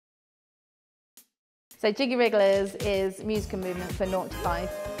So Jiggy Wrigglers is music and movement for 0 to 5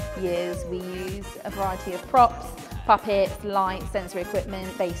 years. We use a variety of props, puppets, lights, sensory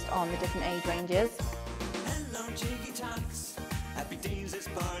equipment based on the different age ranges. Hello Jiggy Tots, happy days, it's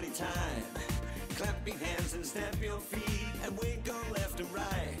party time. Clap your hands and stamp your feet and wiggle left and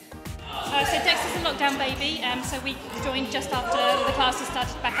right. So Dexter's a lockdown baby, so we joined just after the classes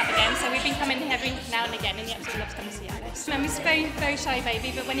started back up again, so we've been coming here every now and again, and he absolutely loves coming to see Alice. He's a very, very shy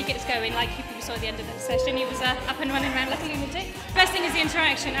baby, but when he gets going, like you probably saw at the end of the session, he was up and running around like a lunatic. Best thing is the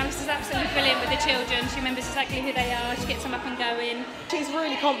interaction. Alice is absolutely brilliant with the children. She remembers exactly who they are, she gets them up and going. She's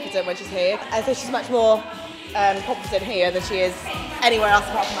really confident when she's here. I think she's much more confident here than she is anywhere else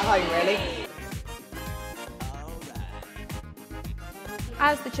apart from at home, really.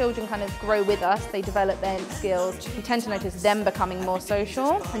 As the children kind of grow with us, they develop their skills. We tend to notice them becoming more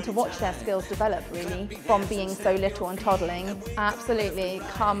social and to watch their skills develop really from being so little and toddling. Absolutely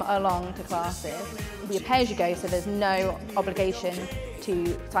come along to classes. We are pay as you go, so there's no obligation to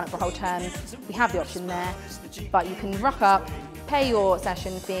sign up for a whole term. We have the option there, but you can rock up, pay your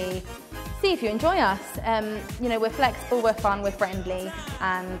session fee, see if you enjoy us. You know, we're flexible, we're fun, we're friendly,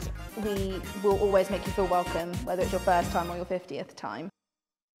 and we will always make you feel welcome, whether it's your first time or your 50th time.